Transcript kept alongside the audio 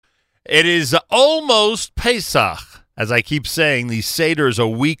It is almost Pesach. As I keep saying, the Seder is a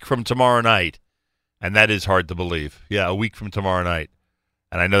week from tomorrow night. And that is hard to believe. Yeah, a week from tomorrow night.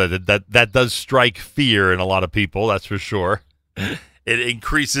 And I know that does strike fear in a lot of people, that's for sure. It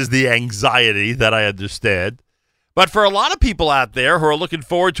increases the anxiety that I understand. But for a lot of people out there who are looking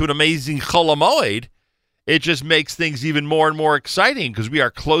forward to an amazing Chol HaMoed, it just makes things even more and more exciting because we are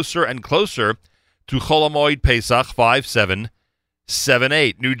closer and closer to Chol HaMoed Pesach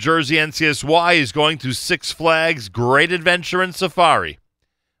 5778. New Jersey NCSY is going to Six Flags Great Adventure and Safari.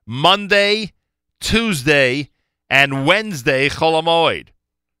 Monday, Tuesday, and Wednesday Chol HaMoed.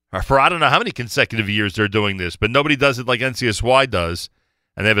 For I don't know how many consecutive years they're doing this, but nobody does it like NCSY does.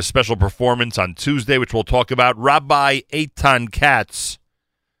 And they have a special performance on Tuesday, which we'll talk about. Rabbi Eitan Katz,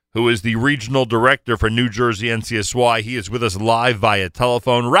 who is the regional director for New Jersey NCSY. He is with us live via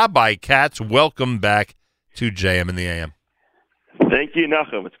telephone. Rabbi Katz, welcome back to JM in the AM. Thank you,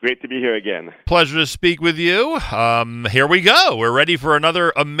 Nachum. It's great to be here again. Pleasure to speak with you. Here we go. We're ready for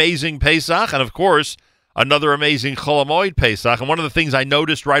another amazing Pesach, and of course, another amazing Chol HaMoed Pesach. And one of the things I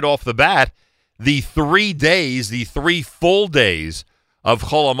noticed right off the bat, the 3 days, the 3 full days of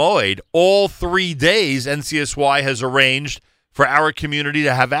Chol HaMoed, all 3 days NCSY has arranged for our community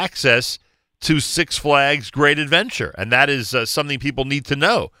to have access to Six Flags Great Adventure. And that is something people need to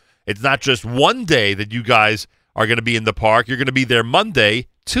know. It's not just one day that you guys are going to be in the park. You're going to be there Monday,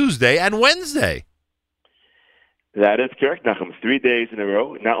 Tuesday, and Wednesday. That is correct, Nachum. 3 days in a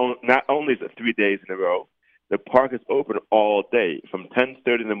row. Not only is it 3 days in a row, the park is open all day from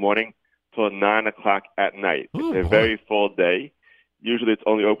 10:30 in the morning till 9 o'clock at night. Ooh, it's a very full day. Usually it's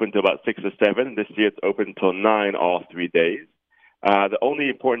only open till about 6 or 7. This year it's open till 9 all 3 days. The only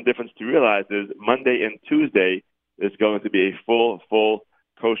important difference to realize is Monday and Tuesday is going to be a full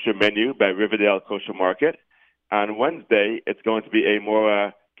kosher menu by Riverdale Kosher Market. On Wednesday, it's going to be a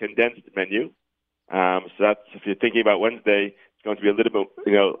more condensed menu. So that's, if you're thinking about Wednesday, it's going to be a little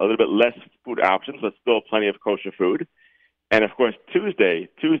bit less food options, but still plenty of kosher food. And of course, Tuesday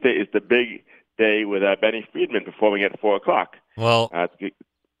is the big day with Benny Friedman performing at 4 o'clock. Well,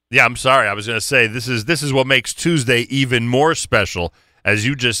 yeah, I'm sorry. I was going to say this is what makes Tuesday even more special. As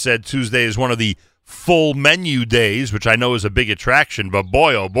you just said, Tuesday is one of the full menu days, which I know is a big attraction. But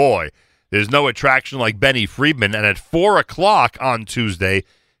boy, oh boy, there's no attraction like Benny Friedman. And at 4 o'clock on Tuesday,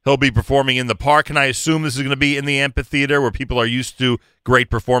 he'll be performing in the park. And I assume this is going to be in the amphitheater where people are used to great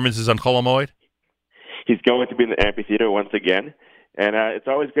performances on Chol HaMoed? He's going to be in the amphitheater once again. And it's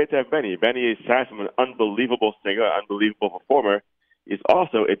always great to have Benny. Benny is aside from an unbelievable singer, unbelievable performer, he's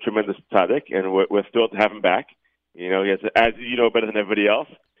also a tremendous tzaddik, and we're thrilled to have him back. He has, as you know better than everybody else,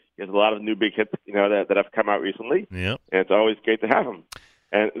 he has a lot of new big hits, that have come out recently. Yep. And it's always great to have him.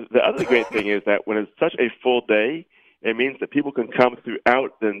 And the other great thing is that when it's such a full day, it means that people can come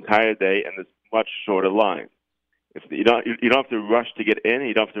throughout the entire day, and there's much shorter lines. You don't have to rush to get in.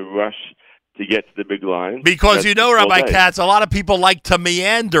 You don't have to rush to get to the big line. Because Rabbi Katz, a lot of people like to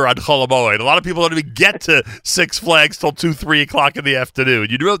meander on Chol HaMoed. A lot of people don't even get to Six Flags till 2, 3 o'clock in the afternoon.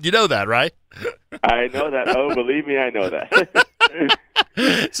 You know that, right? I know that. Oh, believe me, I know that.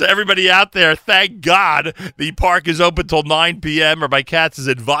 So everybody out there, thank God the park is open till 9 p.m. Rabbi Katz is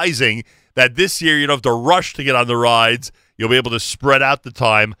advising that this year you don't have to rush to get on the rides. You'll be able to spread out the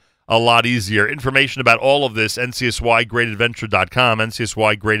time a lot easier. Information about all of this, ncsygreatadventure.com,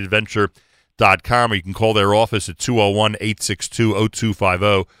 ncsygreatadventure.com, or you can call their office at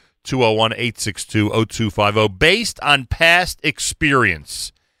 201-862-0250, 201-862-0250. Based on past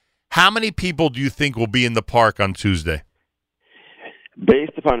experience, how many people do you think will be in the park on Tuesday?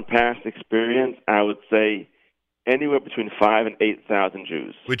 Based upon past experience, I would say anywhere between 5,000 and 8,000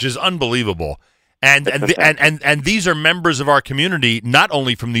 Jews. Which is unbelievable. And these are members of our community, not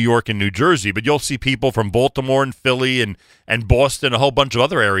only from New York and New Jersey, but you'll see people from Baltimore and Philly and Boston, a whole bunch of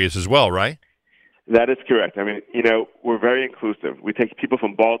other areas as well, right? That is correct. I mean, we're very inclusive. We take people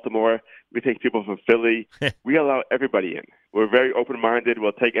from Baltimore. We take people from Philly. We allow everybody in. We're very open-minded.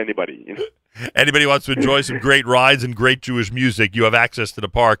 We'll take anybody. Anybody wants to enjoy some great rides and great Jewish music, you have access to the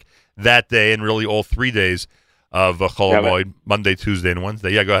park that day and really all 3 days of Chol HaMoed, Monday, Tuesday, and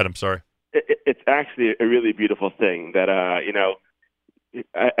Wednesday. Yeah, go ahead. I'm sorry. It's actually a really beautiful thing that, on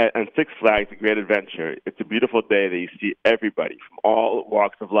Six Flags, A Great Adventure, it's a beautiful day that you see everybody from all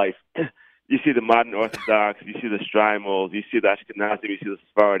walks of life. You see the modern Orthodox, you see the Strymals, you see the Ashkenazim, you see the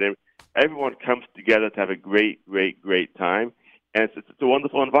Sephardim. Everyone comes together to have a great, great, great time, and it's a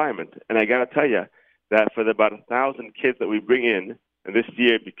wonderful environment. And I got to tell you that for the about 1,000 kids that we bring in, and this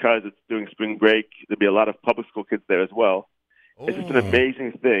year, because it's doing spring break, there'll be a lot of public school kids there as well. It's just an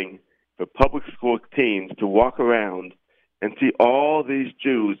amazing thing for public school teens to walk around and see all these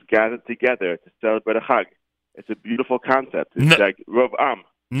Jews gathered together to celebrate a Chag. It's a beautiful concept. It's like Rov Am.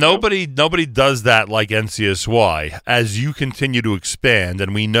 Nobody does that like NCSY. As you continue to expand,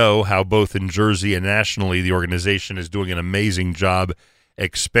 and we know how both in Jersey and nationally the organization is doing an amazing job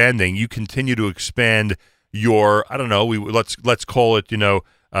expanding. You continue to expand your, I don't know, let's call it,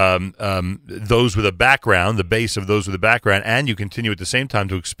 those with a background, the base of those with a background, and you continue at the same time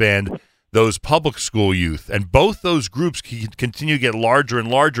to expand those public school youth. And both those groups continue to get larger and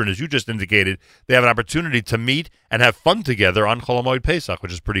larger, and as you just indicated, they have an opportunity to meet and have fun together on Chol Hamoed Pesach,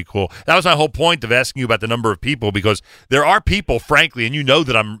 which is pretty cool. That was my whole point of asking you about the number of people, because there are people, frankly, and you know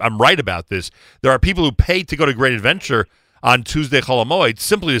that I'm right about this, there are people who pay to go to Great Adventure on Tuesday Chol Hamoed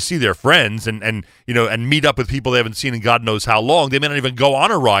simply to see their friends and meet up with people they haven't seen in God knows how long. They may not even go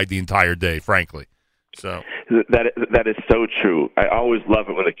on a ride the entire day, frankly. So that is so true. I always love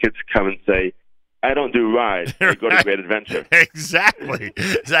it when the kids come and say, "I don't do rides. I go to Great Adventure." Exactly.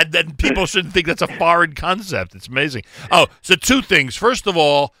 Then people shouldn't think that's a foreign concept. It's amazing. Oh, so two things. First of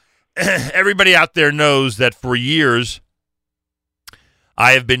all, everybody out there knows that for years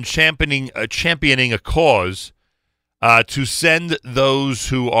I have been championing a cause to send those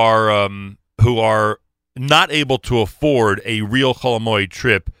who are not able to afford a real Chol Hamoed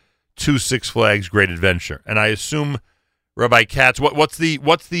trip to Six Flags Great Adventure. And I assume, Rabbi Katz, what's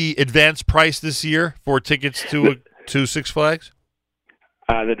the advance price this year for tickets to Six Flags?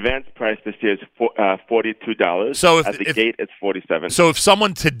 The advance price this year is $42. So at the gate, it's $47. So if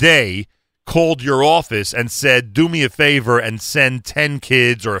someone today called your office and said, "Do me a favor and send 10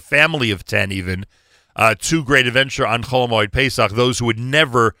 kids or a family of 10 even to Great Adventure on Chol Hamoed Pesach," those who would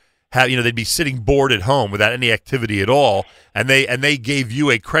never have, they'd be sitting bored at home without any activity at all, and they gave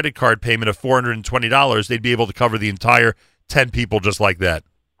you a credit card payment of $420, they'd be able to cover the entire 10 people just like that.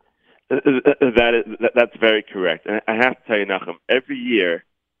 That's very correct. And I have to tell you, Nachum, every year,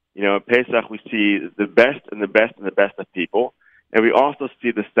 in Pesach we see the best and the best and the best of people, and we also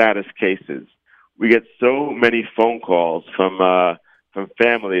see the saddest cases. We get so many phone calls from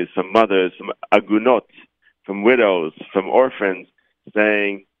families, from mothers, from agunot, from widows, from orphans,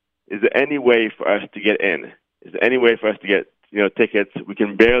 saying, "Is there any way for us to get in? Is there any way for us to get tickets? We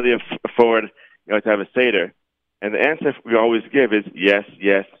can barely afford to have a Seder." And the answer we always give is yes,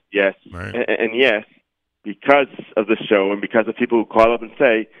 yes, yes, right. and yes, because of the show and because of people who call up and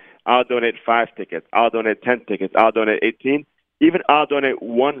say, "I'll donate 5 tickets, I'll donate 10 tickets, I'll donate 18, even I'll donate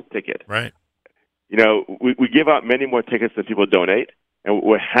 1 ticket." Right. We give out many more tickets than people donate, and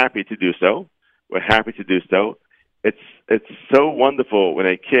we're happy to do so. We're happy to do so. It's so wonderful when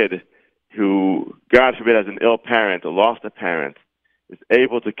a kid who, God forbid, has an ill parent or lost a parent, is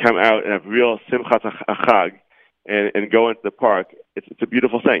able to come out and have real simchat chag and go into the park. It's a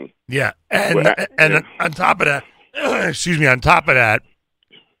beautiful thing. Yeah, and on top of that, on top of that,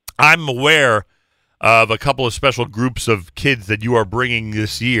 I'm aware of a couple of special groups of kids that you are bringing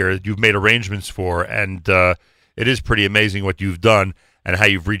this year that you've made arrangements for, and it is pretty amazing what you've done and how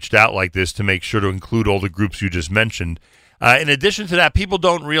you've reached out like this to make sure to include all the groups you just mentioned. In addition to that, people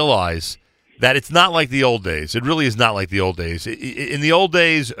don't realize that it's not like the old days. It really is not like the old days. In the old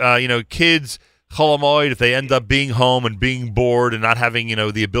days, kids, Chol Hamoed, if they end up being home and being bored and not having,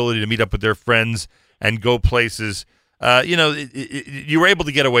 the ability to meet up with their friends and go places, you were able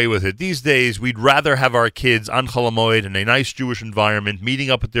to get away with it. These days, we'd rather have our kids on Chol Hamoed in a nice Jewish environment, meeting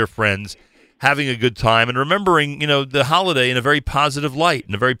up with their friends, having a good time, and remembering, the holiday in a very positive light,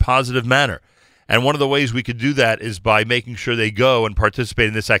 in a very positive manner. And one of the ways we could do that is by making sure they go and participate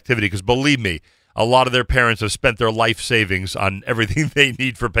in this activity, because believe me, a lot of their parents have spent their life savings on everything they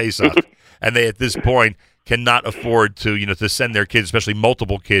need for Pesach, and they, at this point, cannot afford to send their kids, especially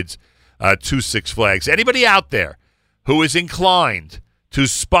multiple kids, to Six Flags. Anybody out there who is inclined to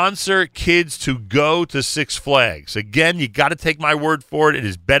sponsor kids to go to Six Flags, again, you got to take my word for it. It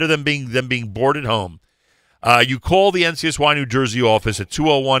is better than being bored at home. You call the NCSY New Jersey office at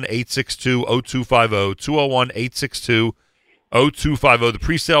 201-862-0250, 201-862-0250. The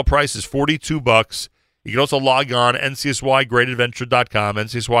pre-sale price is $42. You can also log on ncsygreatadventure.com,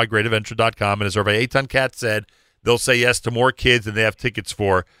 ncsygreatadventure.com, and as Rabbi Eitan Katz said, they'll say yes to more kids than they have tickets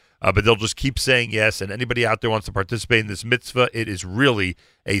for, but they'll just keep saying yes, and anybody out there wants to participate in this mitzvah, it is really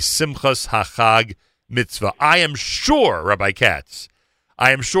a Simchas HaChag mitzvah. I am sure, Rabbi Katz,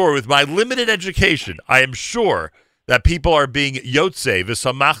 with my limited education, I am sure that people are being yotzei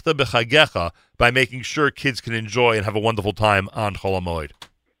v'samachta b'chagecha by making sure kids can enjoy and have a wonderful time on Chol Hamoed.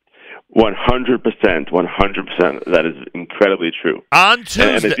 100%. That is incredibly true. On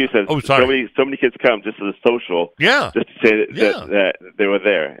Tuesday, and as you said, so many kids come just for the social, just to say that they were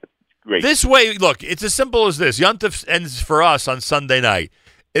there. It's great. This way, look, it's as simple as this. Yontif ends for us on Sunday night.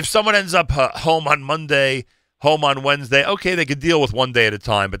 If someone ends up home on Monday, home on Wednesday, okay, they could deal with one day at a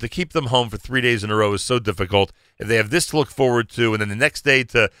time, but to keep them home for 3 days in a row is so difficult. If they have this to look forward to, and then the next day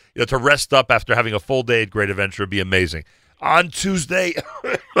to rest up after having a full day at Great Adventure would be amazing. On Tuesday,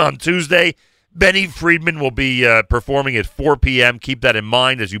 Benny Friedman will be performing at 4 p.m. Keep that in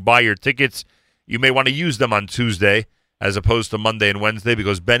mind as you buy your tickets. You may want to use them on Tuesday as opposed to Monday and Wednesday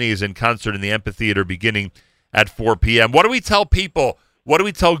because Benny is in concert in the amphitheater beginning at 4 p.m. What do we tell people? What do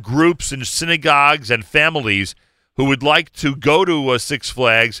we tell groups and synagogues and families who would like to go to Six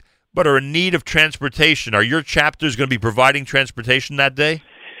Flags but are in need of transportation? Are your chapters going to be providing transportation that day?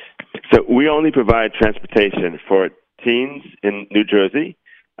 So we only provide transportation for teens in New Jersey.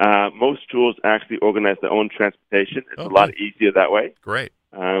 Most schools actually organize their own transportation. It's a lot easier that way. Great.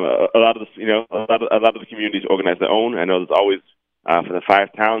 A lot of the communities organize their own. I know there's always for the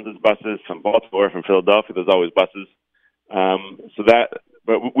 5 towns there's buses. From Baltimore, from Philadelphia, there's always buses.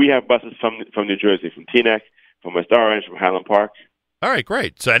 But we have buses from New Jersey, from Teaneck, from West Orange, from Highland Park. All right,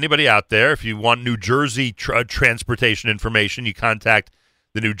 great. So anybody out there, if you want New Jersey transportation information, you contact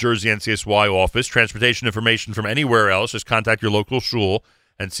the New Jersey NCSY office. Transportation information from anywhere else, just contact your local shul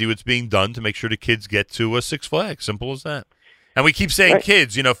and see what's being done to make sure the kids get to Six Flags. Simple as that. And we keep saying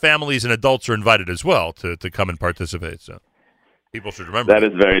kids, families and adults are invited as well to come and participate. So people should remember that.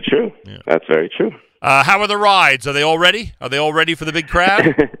 That is very true. Yeah. That's very true. How are the rides? Are they all ready? Are they all ready for the big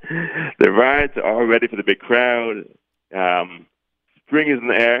crowd? The rides are all ready for the big crowd. Spring is in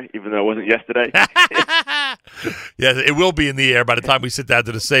the air, even though it wasn't yesterday. Yeah, it will be in the air by the time we sit down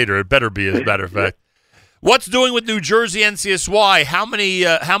to the Seder. It better be, as a matter of fact. What's doing with New Jersey NCSY?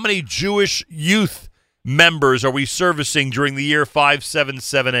 How many Jewish youth members are we servicing during the year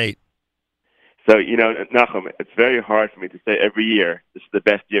 5778? So, Nachum, it's very hard for me to say every year this is the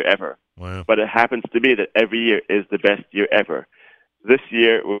best year ever. Wow. But it happens to be that every year is the best year ever. This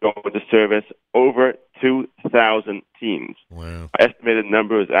year, we're going to service over 2,000 teens. Wow. Our estimated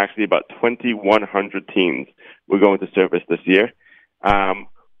number is actually about 2,100 teens we're going to service this year,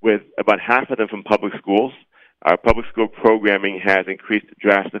 with about half of them from public schools. Our public school programming has increased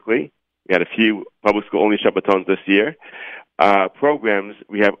drastically. We had a few public school-only Shabbatons this year. Programs,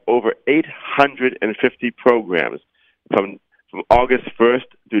 we have over 850 programs from August 1st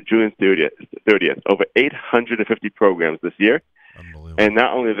to June 30th. Over 850 programs this year. And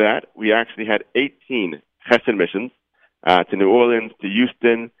not only that, we actually had 18 Chesed missions to New Orleans, to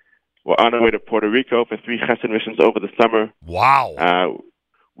Houston. We're on our way to Puerto Rico for 3 Chesed missions over the summer. Wow.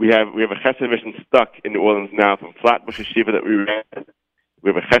 We have a Chesed mission stuck in New Orleans now from Flatbush Yeshiva that we ran.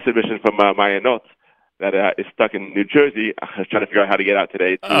 We have a Chesed mission from Mayanot that is stuck in New Jersey. I was trying to figure out how to get out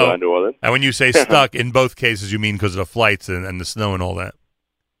today to New Orleans. And when you say stuck, in both cases, you mean because of the flights and the snow and all that?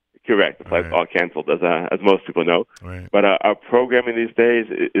 Correct. The flights all canceled, as most people know. Right. But our programming these days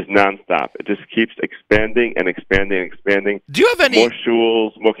is nonstop. It just keeps expanding and expanding and expanding. Do you have any more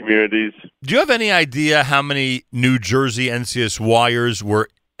shuls, more communities? Do you have any idea how many New Jersey NCSYers were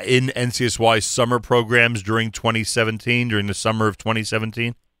in NCSY summer programs during 2017, during the summer of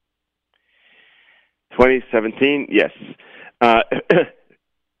 2017? 2017, yes.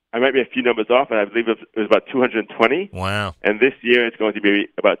 I might be a few numbers off, and I believe it was about 220. Wow. And this year it's going to be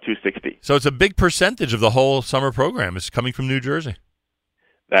about 260. So it's a big percentage of the whole summer program is coming from New Jersey.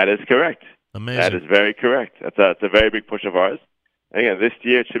 That is correct. Amazing. That is very correct. That's a very big push of ours. And again, this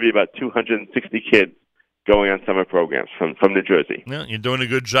year it should be about 260 kids going on summer programs from New Jersey. Yeah, you're doing a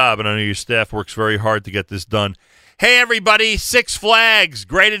good job, and I know your staff works very hard to get this done. Hey, everybody, Six Flags,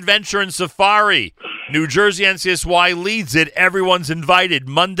 Great Adventure and Safari. New Jersey NCSY leads it. Everyone's invited.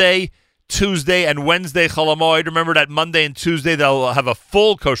 Monday, Tuesday, and Wednesday, Chol Hamoed. Remember that Monday and Tuesday they'll have a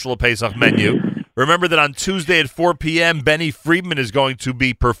full Kosher Pesach menu. Remember that on Tuesday at 4 p.m., Benny Friedman is going to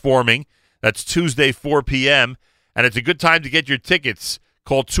be performing. That's Tuesday, 4 p.m., and it's a good time to get your tickets.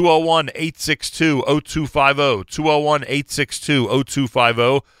 Call 201-862-0250,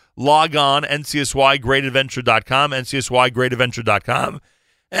 201-862-0250. Log on, ncsygreatadventure.com, ncsygreatadventure.com.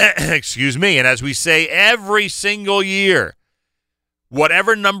 Excuse me. And as we say every single year,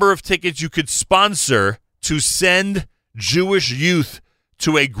 whatever number of tickets you could sponsor to send Jewish youth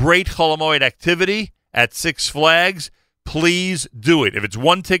to a great Chol Hamoed activity at Six Flags, please do it. If it's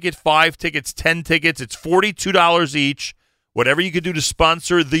 1 ticket, 5 tickets, 10 tickets, it's $42 each. Whatever you could do to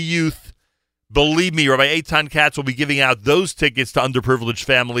sponsor the youth, believe me, Rabbi Eitan Katz will be giving out those tickets to underprivileged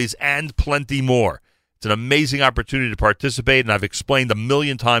families and plenty more. It's an amazing opportunity to participate, and I've explained a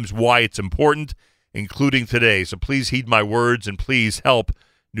million times why it's important, including today. So please heed my words, and please help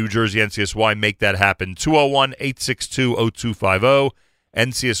New Jersey NCSY make that happen. 201-862-0250,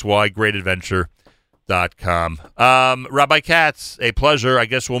 ncsygreatadventure.com. Rabbi Katz, a pleasure. I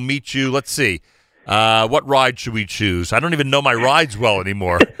guess we'll meet you. Let's see. What ride should we choose? I don't even know my rides well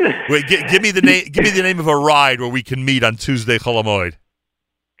anymore. Wait, give me the name. Give me the name of a ride where we can meet on Tuesday Chol Hamoed.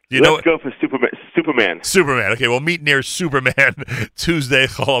 Let's go for Superman. Superman. Okay, we'll meet near Superman Tuesday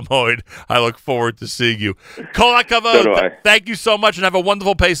Chol Hamoed. I look forward to seeing you. Kol HaKavod. So do I. Thank you so much, and have a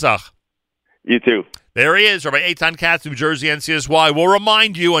wonderful Pesach. You too. There he is, Rabbi Eitan Katz, New Jersey, NCSY. We'll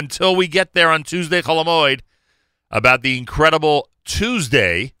remind you until we get there on Tuesday Chol Hamoed about the incredible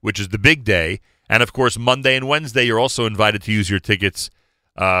Tuesday, which is the big day, and of course Monday and Wednesday. You're also invited to use your tickets.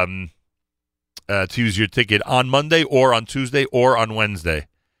 To use your ticket on Monday or on Tuesday or on Wednesday.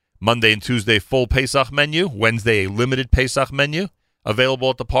 Monday and Tuesday, full Pesach menu. Wednesday, a limited Pesach menu available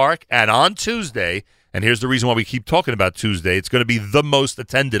at the park. And on Tuesday, and here's the reason why we keep talking about Tuesday, it's going to be the most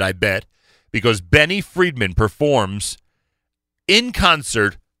attended, I bet, because Benny Friedman performs in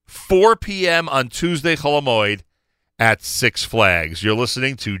concert 4 p.m. on Tuesday Chol Hamoed at Six Flags. You're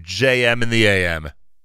listening to JM in the AM.